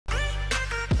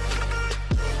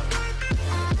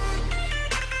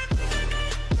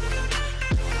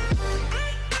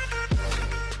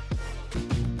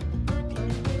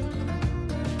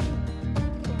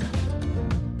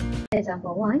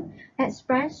example 1,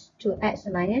 express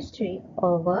 2x minus 3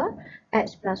 over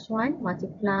x plus 1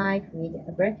 multiplied with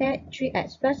a bracket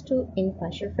 3x plus 2 in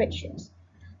partial fractions.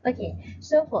 Okay,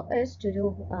 so for us to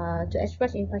do to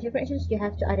express in partial fractions, you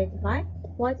have to identify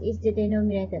what is the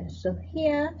denominator. So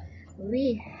here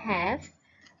we have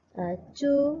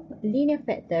two linear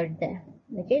factor there.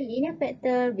 Okay, linear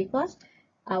factor because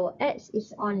our x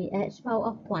is only x power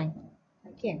of 1.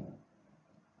 Okay.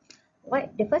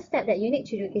 The first step that you need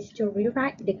to do is to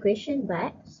rewrite the equation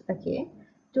back. Okay,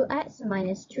 2x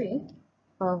minus 3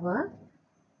 over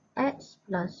x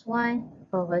plus 1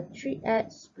 over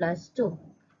 3x plus 2.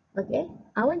 Okay,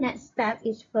 our next step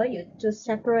is for you to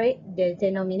separate the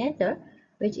denominator,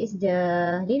 which is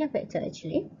the linear factor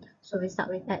actually. So we start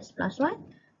with x plus 1.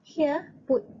 Here,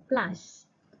 put plus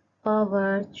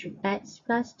over 3x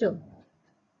plus 2.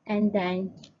 And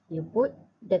then you put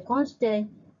the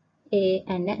constant a,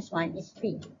 and next one is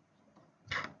b.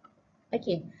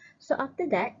 Okay, so after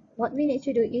that, what we need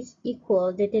to do is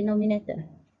equal the denominator.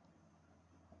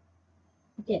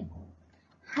 Okay,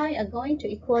 how you are going to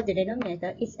equal the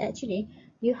denominator is actually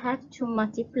you have to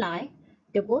multiply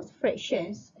the both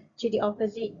fractions to the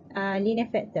opposite linear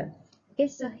factor. Okay,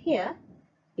 so here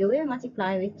you will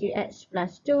multiply with 3x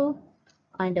plus 2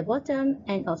 on the bottom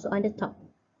and also on the top.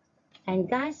 And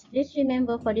guys, please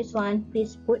remember for this one,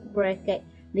 please put bracket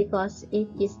because it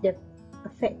is the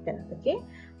factor. Okay,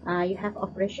 you have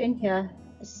operation here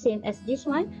same as this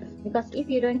one, because if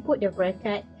you don't put the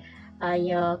bracket,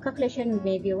 your calculation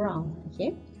may be wrong.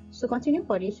 Okay, so continue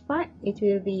for this part. It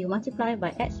will be you multiply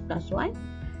by x plus 1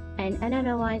 and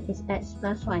another one is x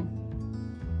plus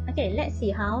 1. Okay, let's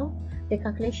see how the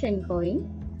calculation going.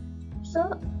 So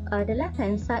the left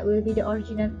hand side will be the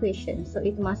original equation, so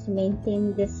it must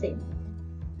maintain the same.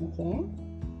 Okay,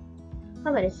 how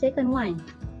about the second one?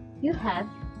 You have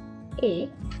a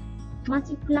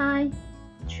multiply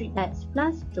 3x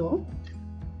plus 2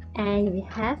 and we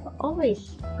have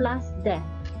always plus there.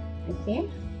 Okay,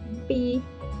 b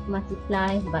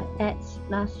multiplied by x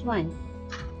plus 1.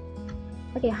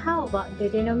 Okay, how about the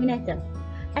denominator?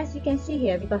 As you can see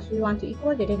here, because we want to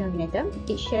equal the denominator,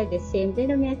 it shares the same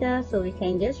denominator, so we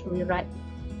can just rewrite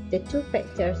the two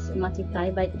factors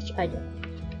multiplied by each other.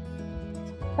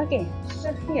 Okay,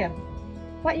 so here,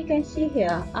 what you can see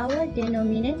here, our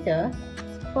denominator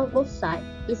for both sides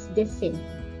is the same.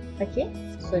 Okay,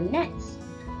 so next,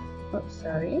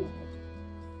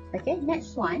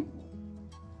 next one,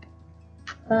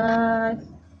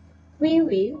 we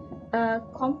will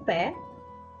compare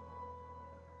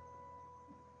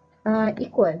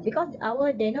equal, because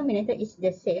our denominator is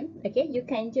the same. Okay, you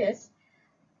can just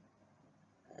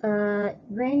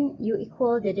when you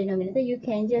equal the denominator, you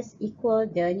can just equal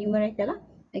the numerator lah.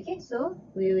 Okay, so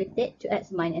we will take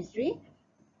 2x minus 3,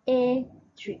 a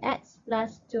 3x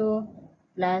plus 2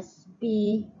 plus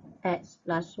b x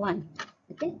plus 1.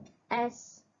 Okay,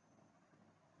 as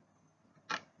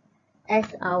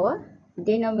our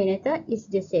denominator is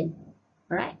the same,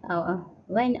 right?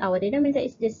 When our denominator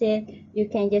is the same, you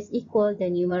can just equal the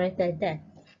numerator there.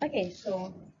 Okay,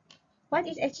 so what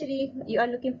is actually you are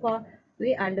looking for?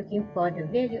 We are looking for the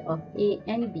value of a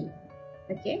and b.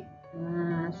 Okay,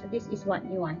 so this is what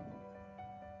you want.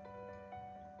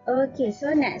 Okay,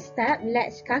 so next step,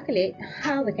 let's calculate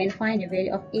how we can find the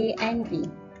value of a and b.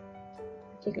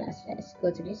 Okay class, let's go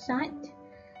to this side.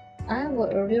 I will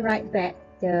rewrite back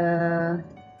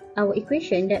our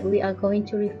equation that we are going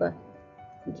to refer.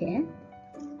 Okay.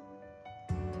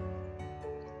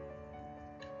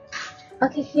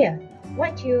 Okay, here,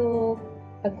 what you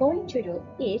are going to do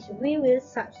is we will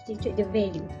substitute the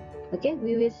value. Okay,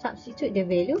 we will substitute the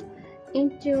value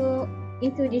into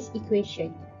this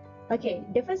equation. Okay,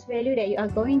 the first value that you are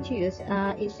going to use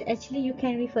is actually you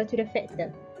can refer to the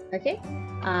factor. Okay,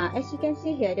 as you can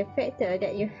see here, the factor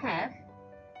that you have,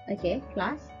 okay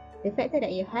class, the factor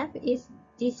that you have is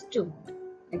these two.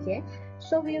 Okay,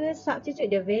 so we will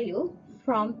substitute the value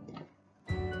from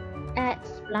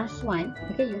x plus 1.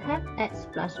 Okay, you have x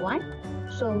plus 1,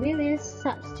 so we will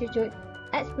substitute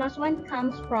x plus 1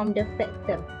 comes from the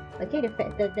factor. Okay, the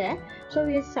factor there, so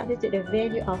we will substitute the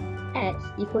value of x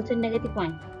equal to negative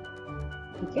 1.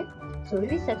 Okay, so we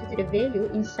will substitute the value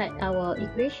inside our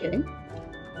equation.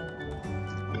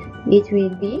 It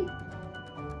will be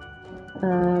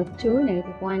 2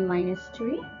 negative 1 minus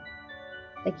 3,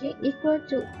 okay, equal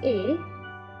to a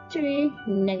 3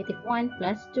 negative 1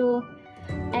 plus 2.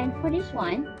 And for this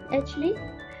one, actually,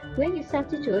 when you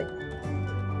substitute,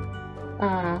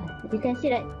 you can see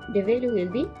that the value will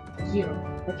be 0.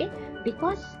 Okay,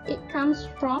 because it comes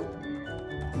from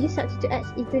you substitute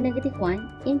x into negative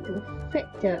 1 into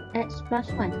factor x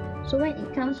plus 1. So when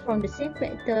it comes from the same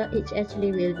factor, it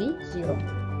actually will be 0.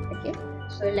 Okay,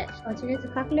 so let's continue to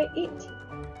calculate it.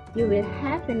 You will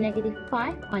have the negative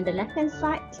 5 on the left hand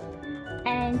side,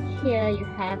 and here you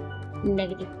have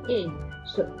negative a.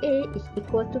 So a is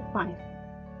equal to 5.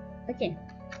 Okay,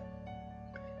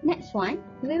 next one,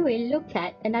 we will look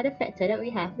at another factor that we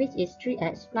have, which is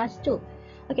 3x plus 2.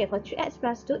 Okay, for 3x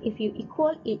plus 2, if you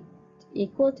equal it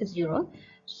equal to 0,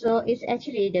 so it's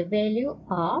actually the value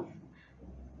of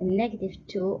negative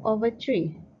 2 over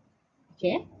 3.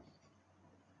 Okay,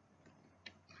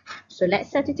 so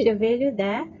let's substitute the value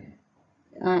there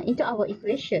into our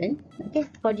equation. Okay,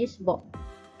 for this box.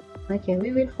 Okay,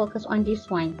 we will focus on this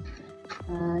one.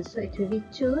 So it will be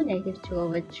 2, negative 2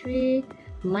 over 3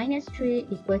 minus 3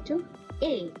 equal to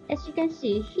a. As you can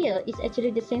see here, it's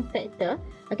actually the same factor.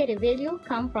 Okay, the value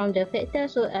come from the factor,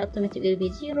 so automatically will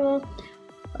be 0.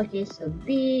 Okay, so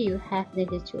b, you have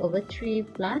negative 2 over 3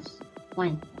 plus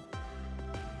 1.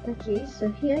 Okay, so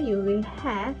here you will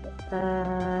have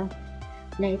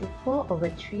negative 4 over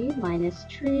 3 minus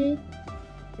 3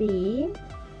 b,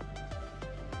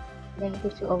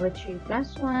 negative 2 over 3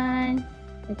 plus 1.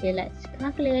 Okay, let's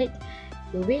calculate.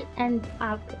 You will end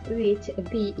up with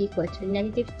b equal to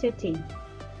negative 13.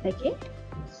 Okay,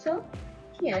 so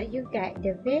here you get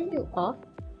the value of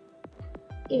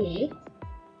a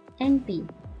and b.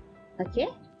 Okay,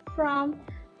 from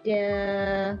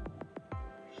the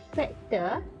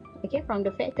factor. Okay, from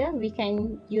the factor we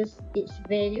can use its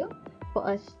value for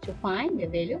us to find the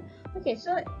value. Okay,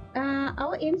 so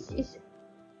our aims is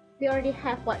we already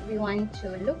have what we want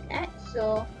to look at.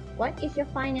 So what is your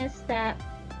final step?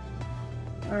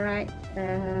 Alright,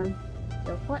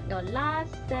 your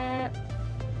last step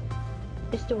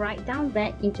is to write down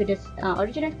back into this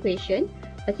original equation.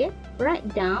 Okay, write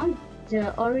down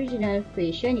the original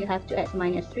equation. You have 2x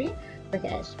minus 3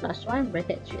 bracket x plus 1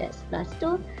 bracket 3x plus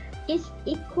 2 is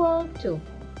equal to,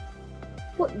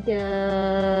 put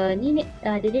the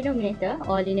denominator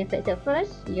or linear factor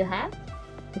first. You have,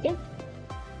 okay,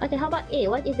 how about a?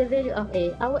 What is the value of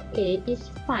a? Our a is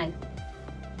 5.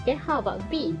 Okay, how about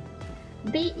b?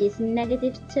 B is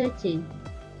negative 13.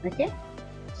 Okay,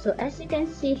 so as you can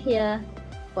see here,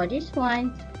 for this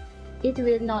one, it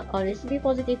will not always be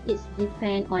positive. It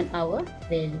depends on our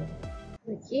value.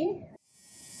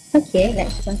 Okay,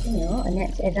 let's continue.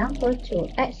 Next example 2.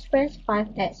 Express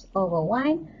 5x over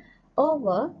 1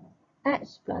 over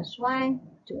x plus 1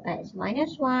 to x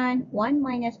minus 1, 1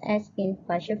 minus x in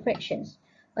partial fractions.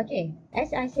 Okay,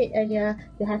 as I said earlier,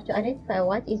 you have to identify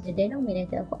what is the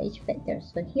denominator for each factor.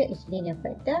 So here is linear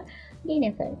factor,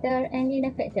 and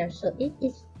linear factor. So it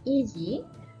is easy.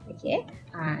 Okay,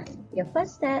 your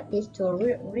first step is to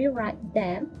rewrite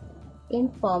them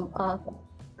in form of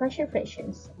partial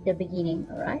fractions at the beginning.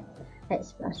 Alright,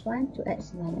 x plus 1 to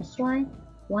x minus 1,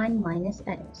 1 minus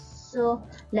x. So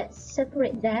let's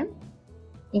separate them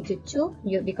into 2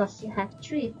 because you have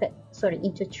 3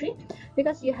 into 3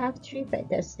 because you have 3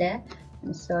 factors there.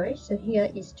 I'm sorry, so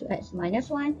here is 2x minus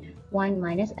 1, 1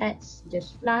 minus x,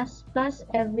 just plus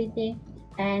everything.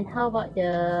 And how about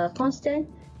the constant?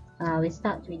 We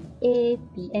start with a,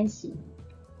 b and c.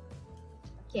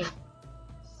 Okay,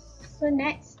 so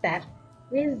next step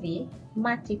will be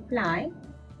multiply.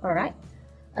 Alright,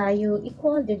 you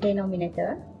equal the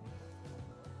denominator.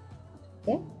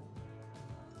 Okay,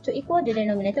 to equal the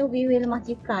denominator, we will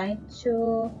multiply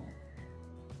to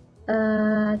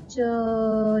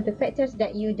the factors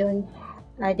that you don't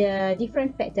the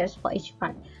different factors for each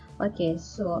part. Okay,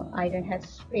 so I don't have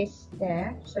space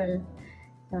there, so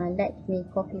let me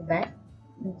copy back.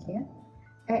 Okay,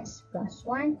 x plus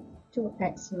 1 to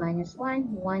x minus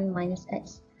 1, 1 minus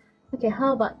x. Okay,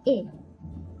 how about a?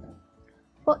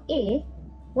 For a,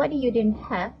 what you didn't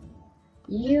have,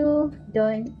 you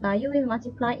will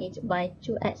multiply it by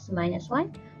 2x minus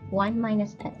 1, 1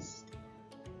 minus x,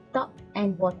 top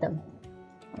and bottom.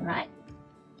 Alright,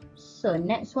 so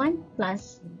next one,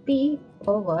 plus b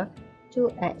over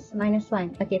 2x minus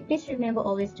 1. Okay, please remember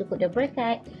always to put the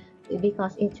bracket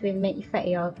because it will make effect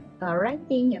your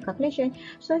writing, your calculation.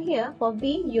 So here for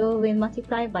b, you will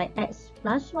multiply by x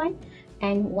plus 1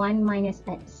 and 1 minus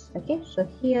x. Okay, so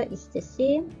here is the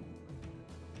same.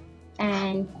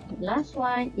 And last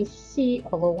one is c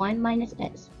over 1 minus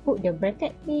x. Put the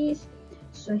bracket please.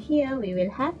 So here we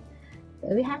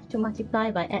have to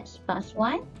multiply by x plus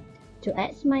 1 to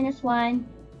x minus 1,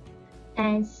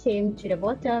 and same to the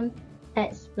bottom,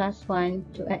 x plus 1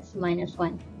 to x minus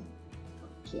 1.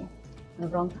 Okay,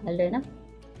 wrong color na.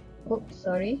 Oops,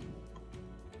 sorry.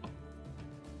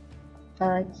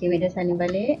 Okay, kita salin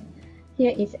balik.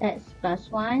 here is x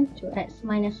plus 1 to x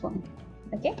minus 1.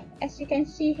 Okay, as you can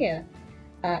see here,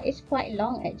 it's quite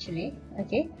long actually.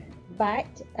 Okay, but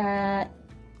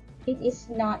it is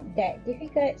not that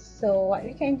difficult. So what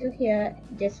we can do here,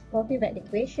 just copy back the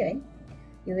equation.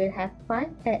 You will have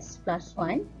 5x plus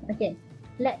 1. Okay,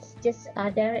 let's just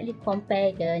directly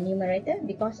compare the numerator,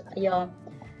 because your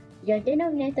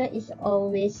denominator is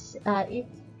always it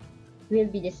will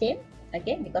be the same.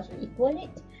 Okay, because we equal it,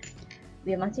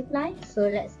 we multiply. So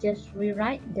let's just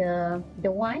rewrite the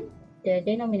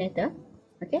denominator.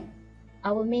 Okay,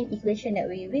 our main equation that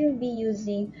we will be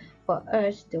using for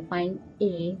us to find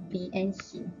a, b and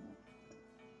c.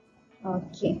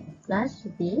 Okay, plus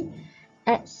b,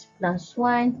 x plus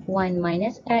 1, 1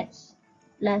 minus x,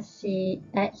 plus c,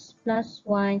 x plus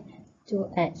 1,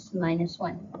 2x minus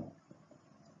 1.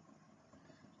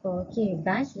 Okay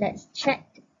guys, let's check.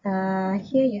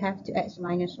 Here you have 2x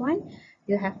minus 1,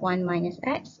 you have 1 minus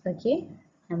x. Okay,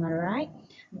 am I right?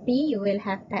 B, you will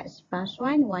have x plus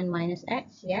 1, 1 minus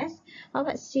x, yes. How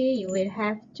about C? You will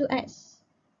have 2x,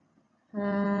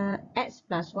 x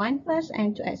plus 1 first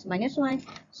and 2x minus 1.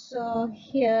 So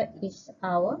here is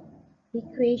our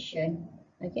equation,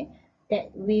 okay,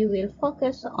 that we will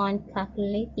focus on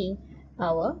calculating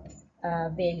our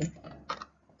value.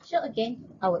 So again,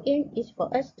 our aim is for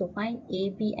us to find a,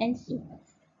 b and c.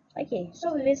 Okay,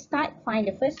 so we will start find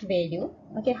the first value.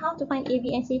 Okay, how to find a,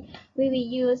 b and c? We will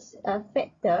use a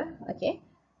factor. Okay,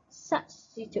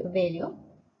 substitute value.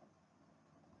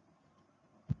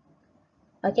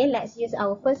 Okay, let's use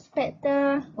our first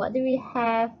factor. What do we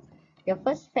have? Your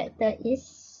first factor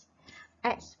is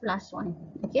x plus 1.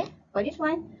 Okay, for this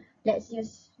one, let's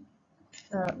use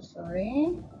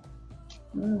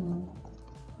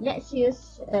let's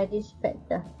use this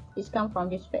factor. This comes from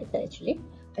this factor actually.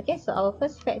 Okay, so our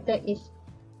first factor is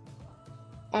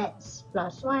x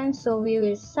plus 1. So we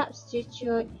will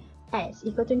substitute x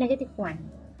equal to negative 1.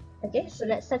 Okay, so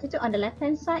let's substitute on the left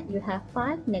hand side. You have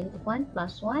 5 negative 1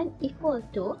 plus 1 equal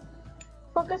to,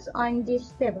 focus on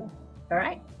this table.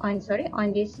 Alright, on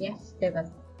this, yes, table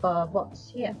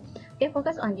box here. Okay,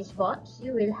 focus on this box.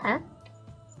 You will have,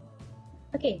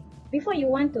 okay, before you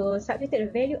want to substitute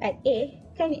the value at a,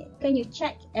 can you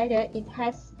check whether it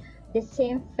has the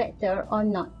same factor or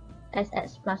not as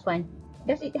x plus 1?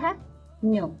 Does it have?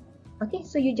 No. Okay,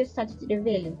 so you just substitute the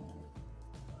value.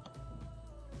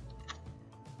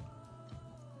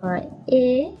 Alright,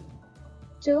 a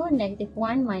to negative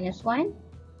 1 minus 1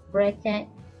 bracket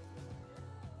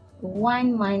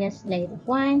 1 minus negative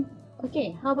 1.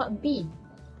 Okay, how about b?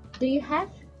 Do you have?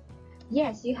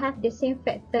 Yes, you have the same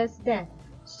factors there.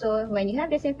 So when you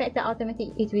have the same factor,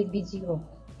 automatically it will be 0.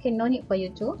 Okay, no need for you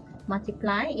to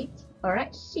multiply it.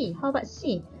 Alright, c. How about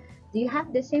c? Do you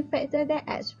have the same factor there?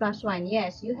 X plus 1.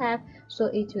 Yes, you have. So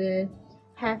it will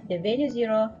have the value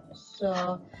 0.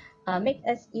 So make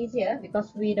us easier,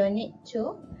 because we don't need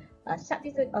to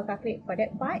substitute or calculate for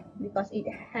that part, because it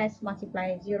has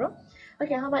multiplied 0.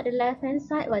 Okay, how about the left hand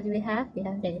side? What do we have? We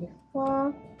have negative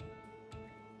 4.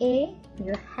 A,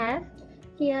 you have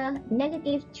here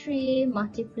negative 3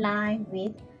 multiplied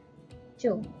with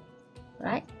 2.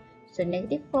 Right? So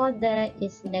negative 4 there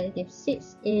is negative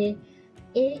 6a.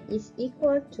 A is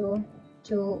equal to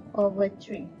 2 over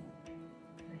 3.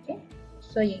 Okay,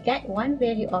 so you get one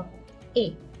value of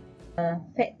a.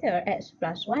 Factor x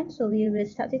plus 1, so we will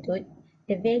substitute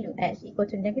the value x equal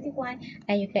to negative 1,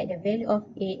 and you get the value of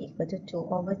a equal to 2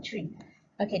 over 3.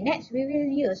 Okay, next we will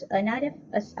use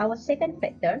our second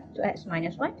factor to x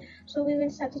minus 1, so we will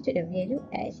substitute the value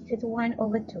x equal to 1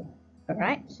 over 2.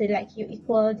 Alright, so like you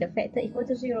equal the factor equal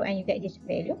to 0 and you get this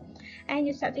value, and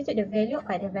you substitute the value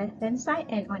on the left hand side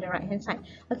and on the right hand side.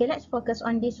 Okay, let's focus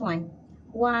on this one.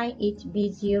 Why it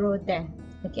be 0 there?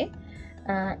 Okay,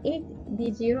 it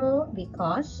be 0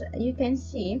 because you can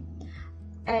see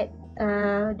at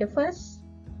the first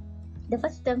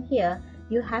term here,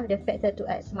 you have the factor to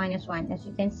x minus 1, as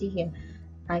you can see here.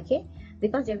 Okay,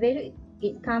 because the value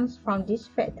it comes from this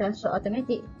factor, so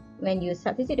automatically when you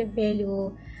substitute the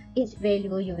value, its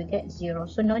value, you will get 0.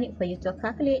 So no need for you to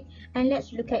calculate. And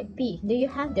let's look at b. Do you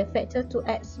have the factor to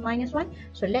x minus 1?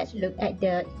 So let's look at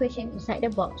the equation inside the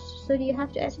box. So do you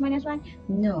have to x minus 1?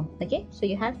 No. Okay, so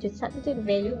you have to substitute the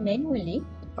value manually.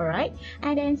 Alright,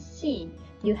 and then c,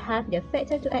 you have the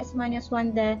factor to x minus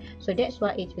 1 there, so that's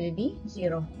why it will be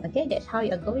 0. Okay, that's how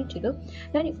you are going to do.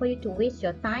 No need for you to waste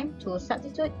your time to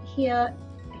substitute here,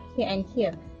 here and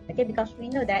here. Okay, because we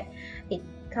know that it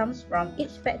comes from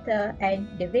each factor and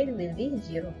the value will be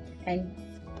 0. And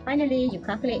finally, you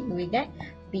calculate, you will get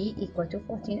b equal to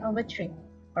 14 over 3.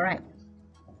 Alright,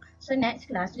 So next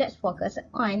class, let's focus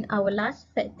on our last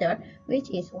factor,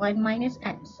 which is 1 minus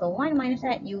x. So 1 minus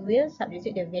x, you will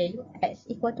substitute the value x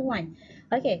equal to 1.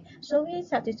 Okay, so we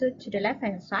substitute to the left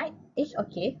hand side, it's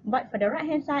okay. But for the right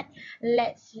hand side,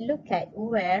 let's look at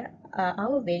where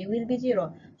our value will be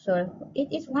 0. So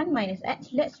it is 1 minus x.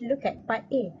 Let's look at part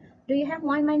A. Do you have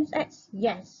 1 minus x?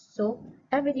 Yes. So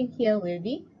everything here will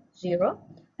be 0.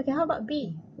 Okay, how about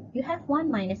B? You have 1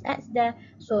 minus x there,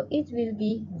 so it will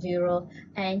be 0.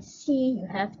 And C, you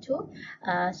have to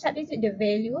substitute the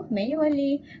value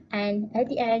manually, and at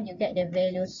the end, you get the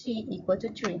value C equal to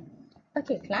 3.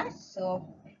 Okay, class, so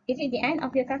is it the end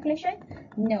of your calculation?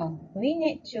 No, we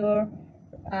need to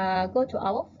go to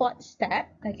our fourth step.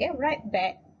 Okay, write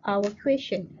back our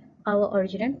equation, our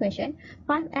original equation,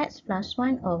 5x plus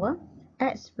 1 over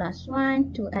x plus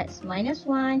 1, 2x minus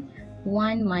 1,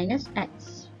 1 minus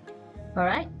x.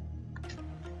 Alright,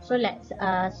 so let's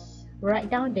write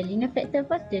down the linear factor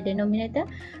first, the denominator.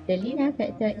 The linear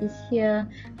factor is here,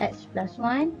 x plus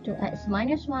 1, 2x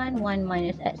minus 1, 1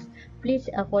 minus x. Please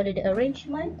follow the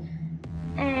arrangement.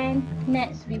 And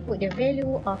next, we put the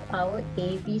value of our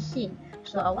a, b, c.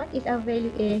 So what is our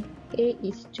value A? A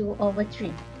is 2 over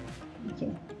 3.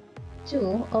 Okay,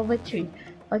 2 over 3.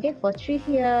 Okay, for 3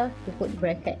 here, we put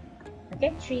bracket.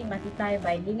 Okay, 3 multiplied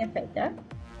by linear factor.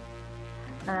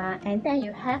 And then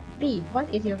you have B.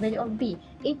 What is your value of B?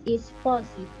 It is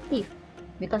positive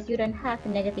because you don't have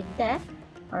negative there.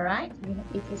 Alright,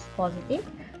 it is positive.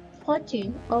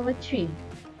 14 over 3.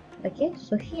 Okay,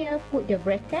 so here put the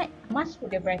bracket, must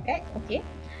put the bracket. Okay,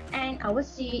 and our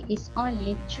C is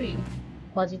only 3,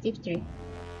 positive 3.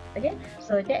 Okay,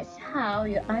 so that's how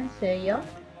you answer your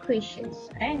questions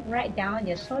and write down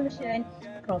your solution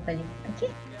properly. Okay,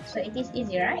 so it is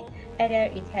easy, right? Either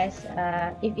it has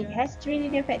if it has 3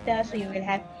 linear factors, so you will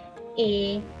have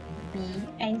A, B,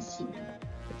 and C.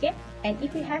 Okay, and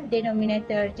if you have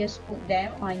denominator, just put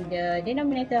them on the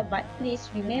denominator, but please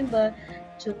remember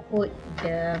to put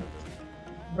the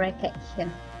bracket here.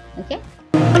 Okay.